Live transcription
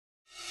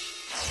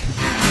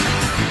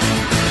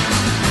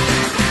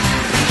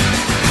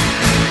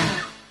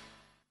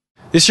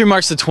This year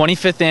marks the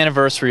 25th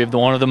anniversary of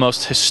one of the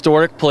most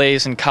historic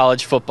plays in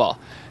college football,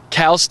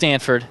 Cal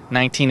Stanford,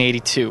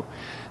 1982.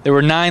 There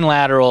were 9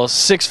 laterals,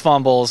 6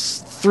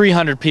 fumbles,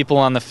 300 people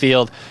on the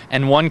field,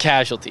 and 1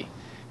 casualty,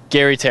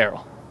 Gary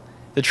Terrell,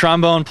 the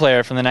trombone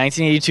player from the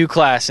 1982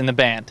 class in the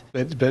band.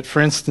 But for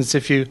instance,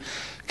 if you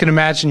can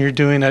imagine you're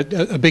doing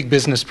a big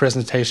business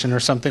presentation or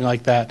something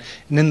like that,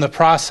 and in the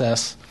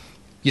process,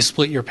 you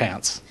split your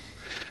pants,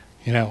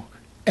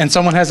 and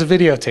someone has a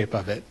videotape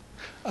of it.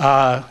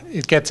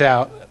 It gets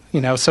out,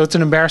 so it's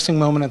an embarrassing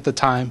moment at the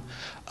time.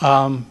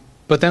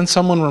 But then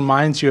someone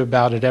reminds you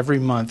about it every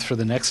month for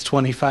the next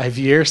 25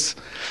 years.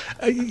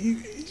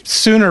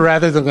 Sooner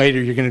rather than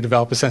later, you're going to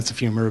develop a sense of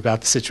humor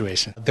about the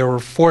situation. There were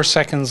 4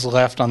 seconds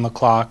left on the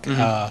clock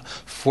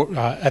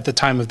at the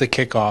time of the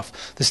kickoff.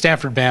 The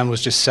Stanford band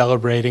was just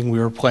celebrating. We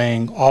were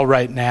playing All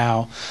Right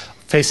Now,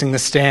 facing the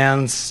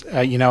stands.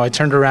 I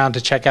turned around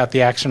to check out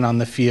the action on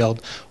the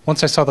field.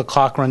 Once I saw the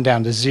clock run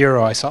down to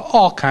 0, I saw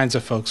all kinds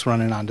of folks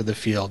running onto the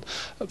field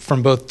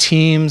from both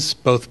teams,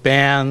 both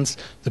bands.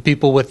 The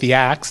people with the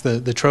axe,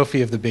 the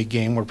trophy of the big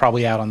game, were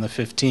probably out on the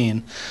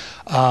 15.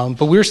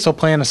 But we were still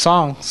playing a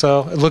song,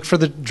 so I looked for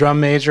the drum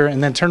major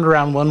and then turned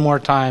around one more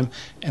time,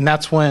 and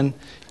that's when,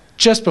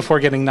 just before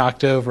getting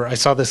knocked over, I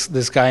saw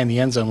this guy in the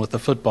end zone with the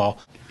football.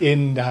 At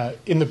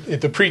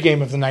the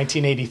pregame of the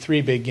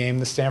 1983 big game,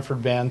 the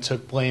Stanford band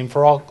took blame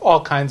for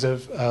all kinds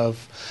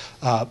of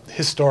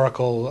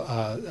historical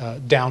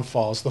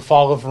downfalls: the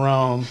fall of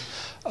Rome,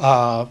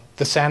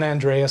 the San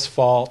Andreas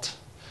fault,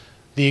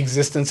 the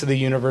existence of the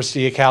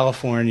University of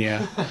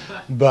California.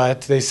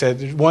 But they said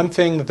there's one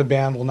thing that the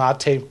band will not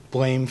take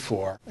blame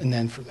for. And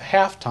then for the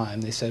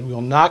halftime, they said we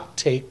will not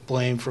take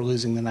blame for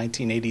losing the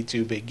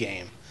 1982 big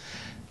game.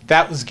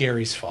 That was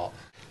Gary's fault.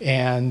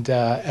 And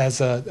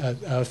as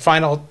a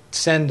final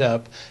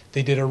send-up,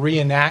 they did a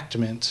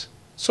reenactment,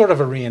 sort of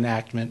a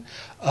reenactment,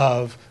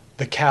 of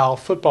the Cal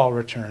football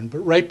return. But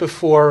right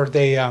before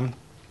they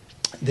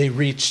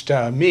reached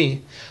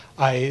me,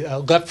 I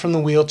leapt from the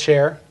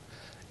wheelchair,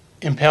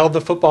 impaled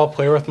the football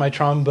player with my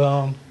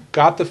trombone,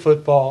 got the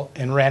football,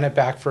 and ran it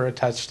back for a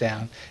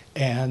touchdown.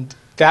 And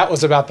that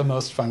was about the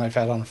most fun I've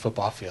had on a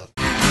football field.